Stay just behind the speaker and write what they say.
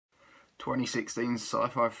2016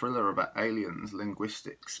 sci-fi thriller about aliens,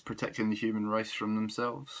 linguistics, protecting the human race from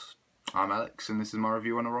themselves. I'm Alex, and this is my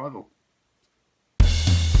review on Arrival.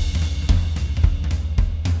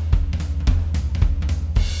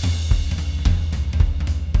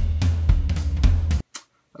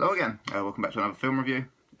 Hello again, welcome back to another film review.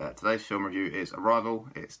 Today's film review is Arrival.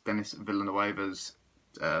 It's Denis Villeneuve's.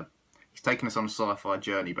 He's taken us on a sci-fi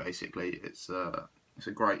journey, basically. It's a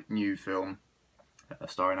great new film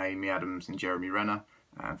starring Amy Adams and Jeremy Renner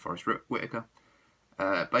and Forest Whitaker.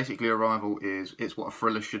 Basically, Arrival it's what a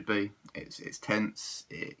thriller should be. It's tense,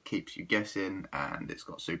 it keeps you guessing, and it's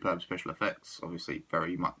got superb special effects. Obviously,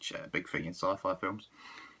 very much a big thing in sci-fi films.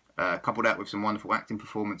 Coupled that with some wonderful acting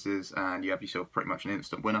performances, and you have yourself pretty much an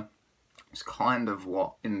instant winner. It's kind of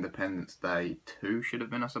what Independence Day 2 should have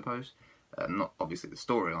been, I suppose. Not obviously the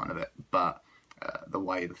storyline of it, but the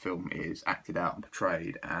way the film is acted out and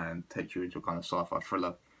portrayed and takes you into a kind of sci-fi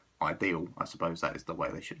thriller ideal. I suppose that is the way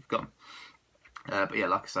they should have gone. But yeah,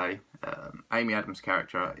 like I say, Amy Adams'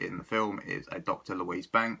 character in the film is a Dr. Louise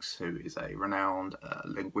Banks, who is a renowned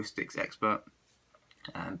linguistics expert.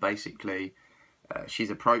 And basically, she's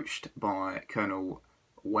approached by Colonel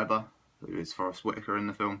Weber, who is Forest Whitaker in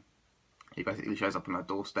the film. He basically shows up on her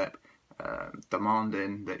doorstep,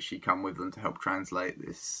 demanding that she come with them to help translate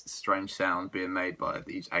this strange sound being made by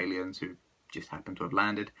these aliens who just happen to have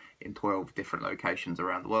landed in 12 different locations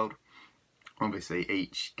around the world. Obviously,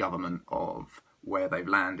 each government of where they've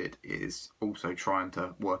landed is also trying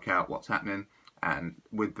to work out what's happening, and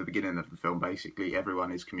with the beginning of the film, basically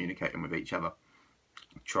everyone is communicating with each other,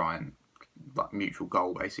 trying like mutual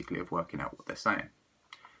goal basically of working out what they're saying.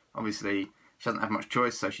 Obviously, she doesn't have much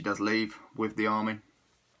choice, so she does leave with the army.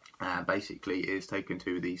 Basically is taken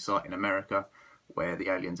to the site in America where the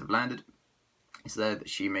aliens have landed. It's there that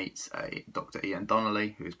she meets a Dr. Ian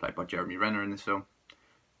Donnelly, who is played by Jeremy Renner in this film,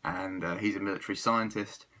 and he's a military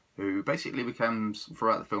scientist who basically becomes,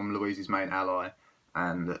 throughout the film, Louise's main ally,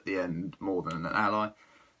 and at the end, more than an ally.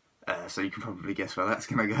 So you can probably guess where that's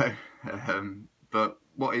going to go. But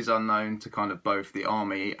what is unknown to kind of both the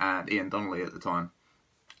army and Ian Donnelly at the time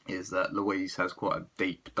is that Louise has quite a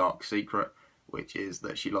deep, dark secret, which is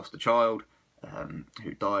that she lost a child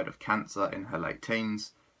who died of cancer in her late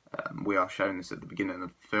teens. We are shown this at the beginning of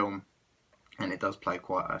the film, and it does play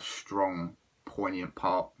quite a strong, poignant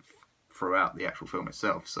part throughout the actual film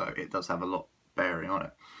itself, so it does have a lot bearing on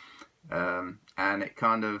it. And it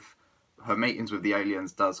kind of, her meetings with the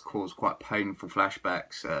aliens does cause quite painful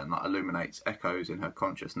flashbacks and like, illuminates echoes in her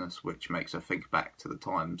consciousness, which makes her think back to the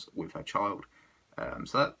times with her child.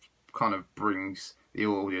 So that kind of brings the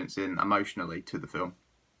audience in emotionally to the film,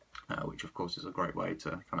 which of course is a great way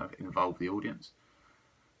to kind of involve the audience.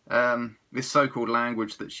 This so-called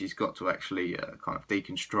language that she's got to actually kind of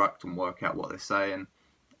deconstruct and work out what they're saying,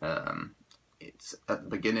 it's at the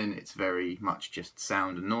beginning it's very much just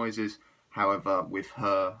sound and noises. However, with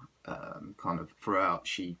her kind of throughout,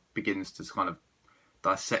 she begins to kind of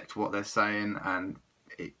dissect what they're saying, and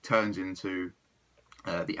it turns into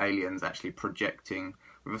the aliens actually projecting,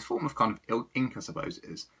 with a form of kind of ink, I suppose it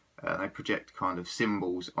is. They project kind of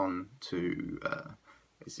symbols onto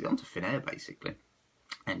thin air, basically.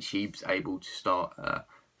 And she's able to start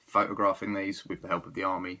photographing these with the help of the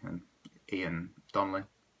army and Ian Donnelly.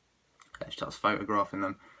 She starts photographing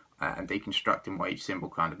them and deconstructing what each symbol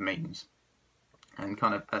kind of means. And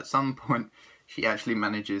kind of at some point, she actually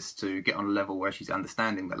manages to get on a level where she's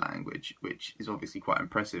understanding the language, which is obviously quite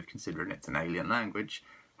impressive considering it's an alien language.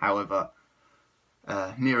 However,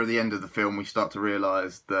 nearer the end of the film, we start to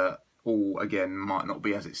realise that all, again, might not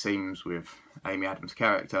be as it seems with Amy Adams'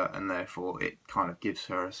 character, and therefore it kind of gives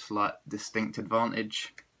her a slight distinct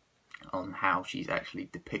advantage on how she's actually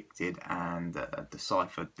depicted and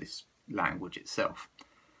deciphered this language itself.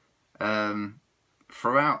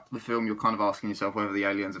 Throughout the film, you're kind of asking yourself whether the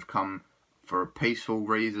aliens have come for a peaceful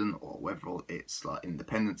reason or whether it's like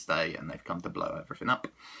Independence Day and they've come to blow everything up.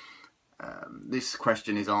 This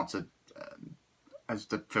question is answered as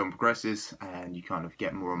the film progresses, and you kind of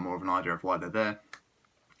get more and more of an idea of why they're there.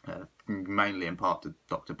 Mainly in part to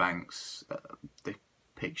Dr. Banks'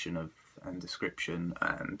 depiction of and description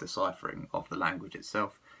and deciphering of the language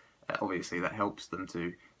itself. Obviously that helps them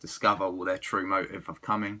to discover their true motive of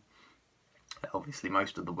coming. Obviously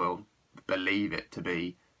most of the world believe it to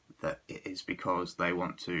be that it is because they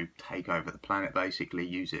want to take over the planet, basically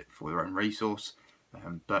use it for their own resource.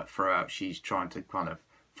 But throughout she's trying to kind of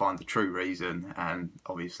find the true reason and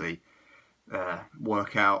obviously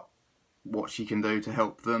work out what she can do to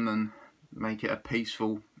help them and make it a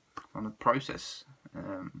peaceful kind of process.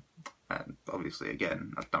 And obviously,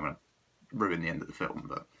 again, I don't want to ruin the end of the film,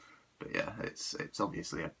 but But yeah, it's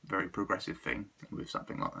obviously a very progressive thing with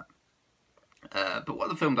something like that. But what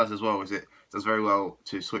the film does as well is it does very well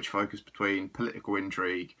to switch focus between political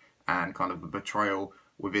intrigue and kind of a betrayal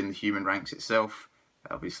within the human ranks itself.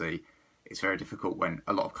 Obviously, it's very difficult when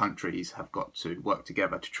a lot of countries have got to work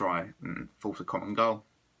together to try and force a common goal.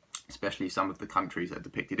 Especially some of the countries that are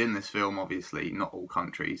depicted in this film. Obviously, not all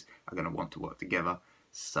countries are going to want to work together.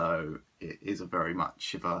 So it is a very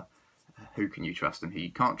much of a who can you trust and who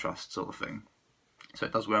you can't trust sort of thing. So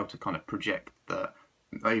it does well to kind of project that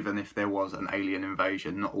even if there was an alien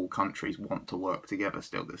invasion, not all countries want to work together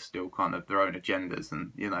still. There's still kind of their own agendas,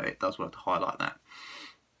 and you know, it does well to highlight that.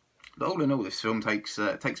 But all in all, this film takes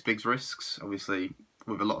big risks. Obviously,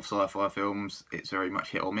 with a lot of sci-fi films, it's very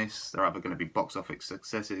much hit or miss. They're either going to be box office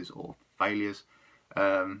successes or failures.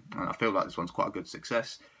 And I feel like this one's quite a good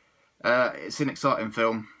success. It's an exciting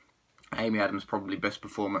film. Amy Adams' probably best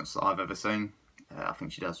performance that I've ever seen. I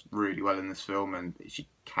think she does really well in this film, and she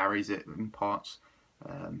carries it in parts.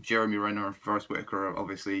 Jeremy Renner and Forest Whitaker are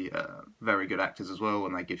obviously very good actors as well,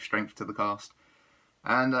 and they give strength to the cast.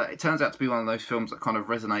 And it turns out to be one of those films that kind of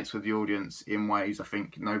resonates with the audience in ways I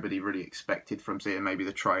think nobody really expected from seeing maybe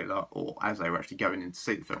the trailer or as they were actually going in to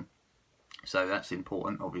see the film. So that's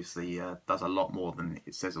important. Obviously, does a lot more than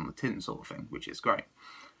it says on the tin sort of thing, which is great.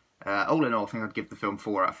 All in all, I think I'd give the film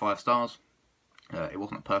 4 out of 5 stars. It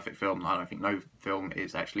wasn't a perfect film. I don't think no film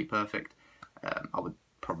is actually perfect. I would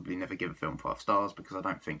probably never give a film 5 stars because I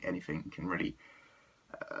don't think anything can really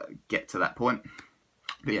get to that point.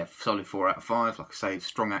 But yeah, solid 4 out of 5. Like I say,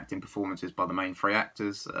 strong acting performances by the main 3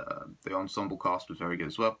 actors. The ensemble cast was very good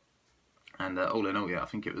as well. And all in all, yeah, I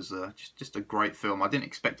think it was just a great film. I didn't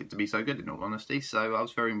expect it to be so good, in all honesty, so I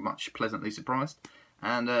was very much pleasantly surprised.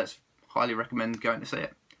 And highly recommend going to see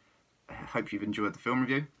it. I hope you've enjoyed the film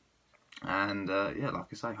review. And yeah, like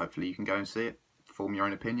I say, hopefully you can go and see it. Form your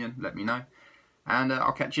own opinion, let me know. And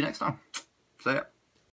I'll catch you next time. See ya.